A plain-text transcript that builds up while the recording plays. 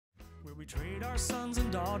We trade our sons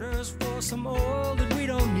and daughters for some oil that we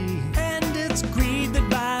don't need. And it's greed that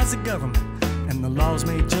buys the government and the laws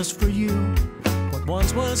made just for you. What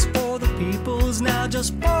once was for the people is now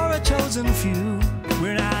just for a chosen few.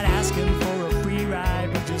 We're not asking for a free ride,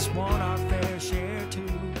 we just want our fair share too.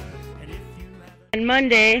 And if you On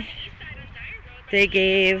Monday, they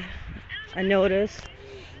gave a notice.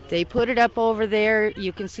 They put it up over there.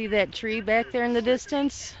 You can see that tree back there in the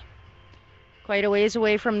distance. Quite a ways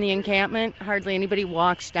away from the encampment. Hardly anybody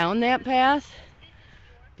walks down that path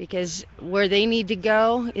because where they need to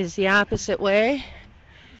go is the opposite way.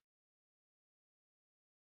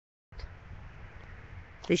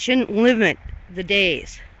 They shouldn't limit the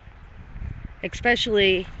days,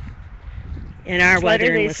 especially in our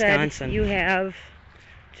weather in Wisconsin. Said you have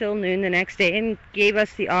till noon the next day, and gave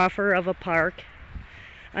us the offer of a park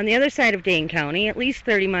on the other side of Dane County, at least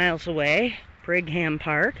 30 miles away, Brigham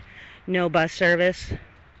Park. No bus service,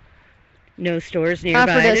 no stores nearby.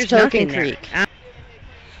 Offered us Token Creek,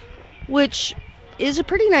 which is a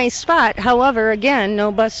pretty nice spot. However, again,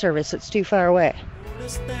 no bus service. It's too far away.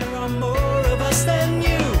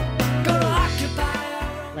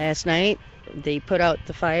 Last night, they put out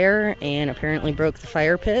the fire and apparently broke the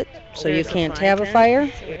fire pit, so you can't have a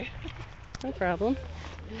fire. No problem.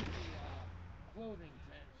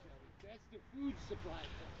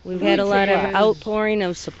 We've had a lot of outpouring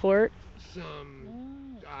of support.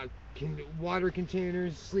 Some water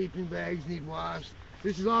containers, sleeping bags need washed.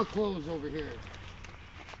 This is all closed over here.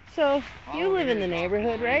 So, you live in the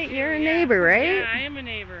neighborhood, right? You're a neighbor, right? Yeah, I am a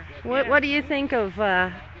neighbor. What do you think of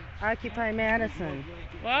Occupy Madison?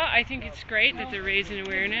 Well, I think it's great that they're raising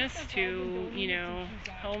awareness to,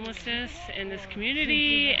 homelessness in this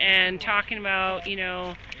community and talking about,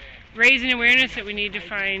 raising awareness that we need to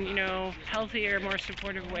find, healthier, more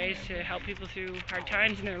supportive ways to help people through hard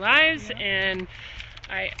times in their lives. And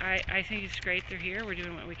I think it's great they're here. We're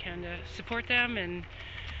doing what we can to support them and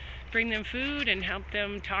bring them food and help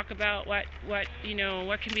them talk about what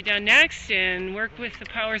can be done next, and work with the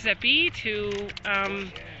powers that be to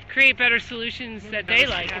create better solutions that they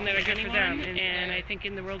like and that are good for them. And I think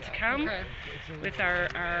in the world to come, with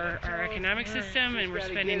our economic system, and we're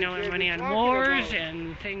spending all our money on wars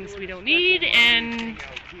and things we don't need, and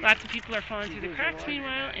lots of people are falling through the cracks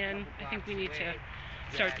meanwhile, and I think we need to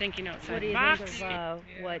start thinking outside the box. What do you think of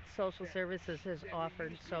what social services has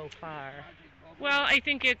offered so far? Well, I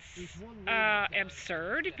think it's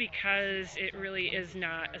absurd, because it really is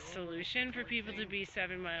not a solution for people to be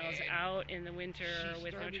 7 miles out in the winter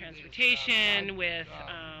with no transportation, with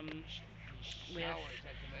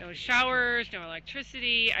no showers, no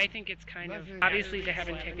electricity. I think it's kind of, obviously they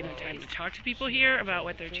haven't taken the time to talk to people here about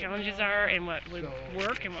what their challenges are and what would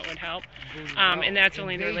work and what would help. And that's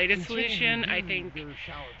only their latest solution. I think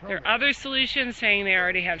there are other solutions, saying they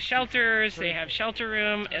already have shelters, they have shelter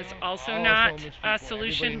room, is also not a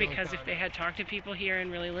solution, because if they had talked to people here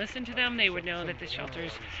and really listened to them, they would know that the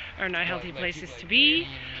shelters are not healthy places to be.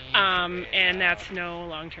 And that's no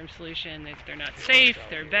long-term solution. They're not safe.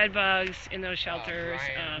 There are bed bugs in those shelters.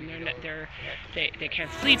 They can't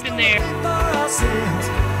sleep in there.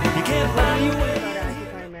 Occupy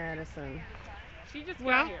Madison.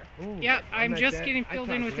 Well, yeah, I'm just getting filled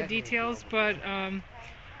in with the details, but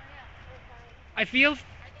I feel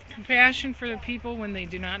compassion for the people when they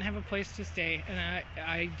do not have a place to stay, and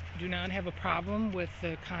I do not have a problem with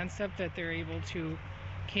the concept that they're able to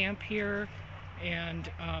camp here, and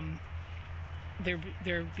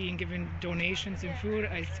they're being given donations and food.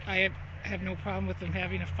 I have no problem with them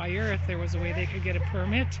having a fire if there was a way they could get a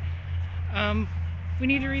permit. We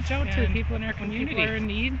need to reach out to the people in our community. When people are in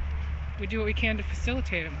need, we do what we can to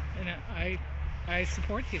facilitate them, and I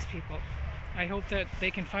support these people. I hope that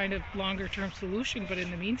they can find a longer term solution, but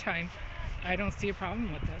in the meantime, I don't see a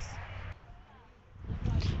problem with this.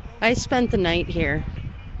 I spent the night here,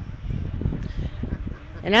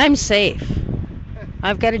 and I'm safe.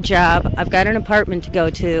 I've got a job, I've got an apartment to go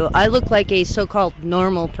to. I look like a so-called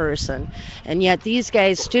normal person, and yet these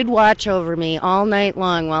guys stood watch over me all night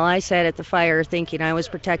long while I sat at the fire thinking I was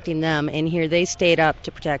protecting them, and here they stayed up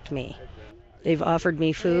to protect me. They've offered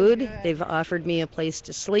me food, they've offered me a place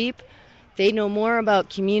to sleep. They know more about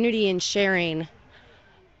community and sharing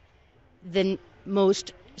than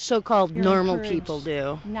most so-called normal people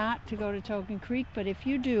do. Not to go to Token Creek, but if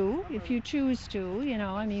you do, if you choose to,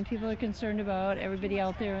 people are concerned about everybody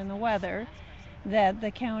out there in the weather, that the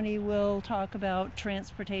county will talk about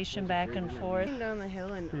transportation back and forth. Came down the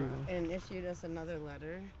hill and issued us another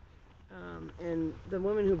letter, and the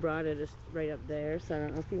woman who brought it is right up there, so I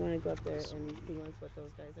don't know if you want to go up there and see what those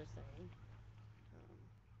guys are saying.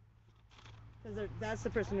 Because that's the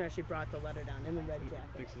person who actually brought the letter down in the red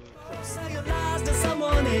jacket. Say your lies to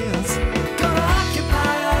someone else. Gonna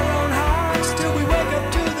occupy our own hearts till we wake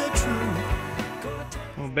up to the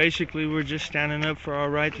truth. Well, basically, we're just standing up for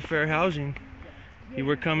our right to fair housing.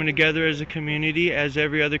 We're coming together as a community, as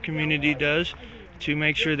every other community does, to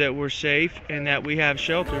make sure that we're safe and that we have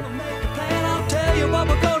shelter. I'll tell you what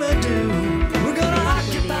we're gonna do. We're gonna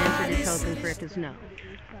Basically, the occupy answer to this Token Creek is no.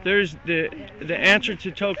 There's the answer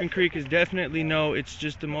to Token Creek is definitely no. It's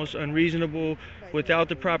just the most unreasonable. Without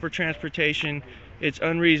the proper transportation, it's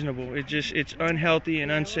unreasonable. It's unhealthy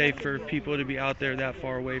and unsafe for people to be out there that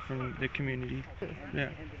far away from the community. Yeah.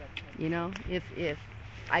 You know, if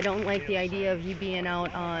I don't like the idea of you being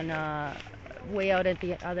out on way out at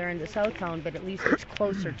the other end of Southtown, but at least it's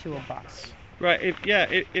closer to a bus. Right. If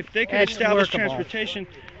they could That's establish workable. transportation,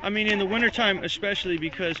 I mean, in the wintertime especially,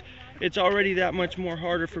 because it's already that much more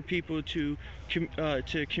harder for people to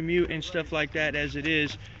commute and stuff like that as it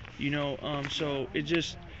is, you know. So it's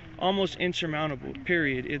just almost insurmountable.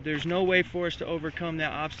 Period. There's no way for us to overcome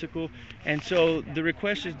that obstacle, and so the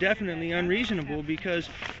request is definitely unreasonable because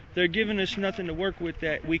they're giving us nothing to work with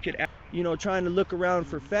that we could, you know, trying to look around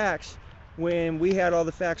for facts when we had all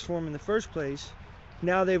the facts for them in the first place.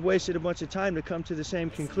 Now they've wasted a bunch of time to come to the same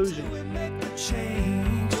conclusion. we make the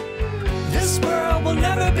change. This world will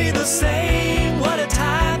never be the same. What a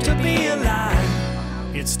time to be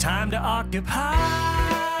alive. It's time to occupy.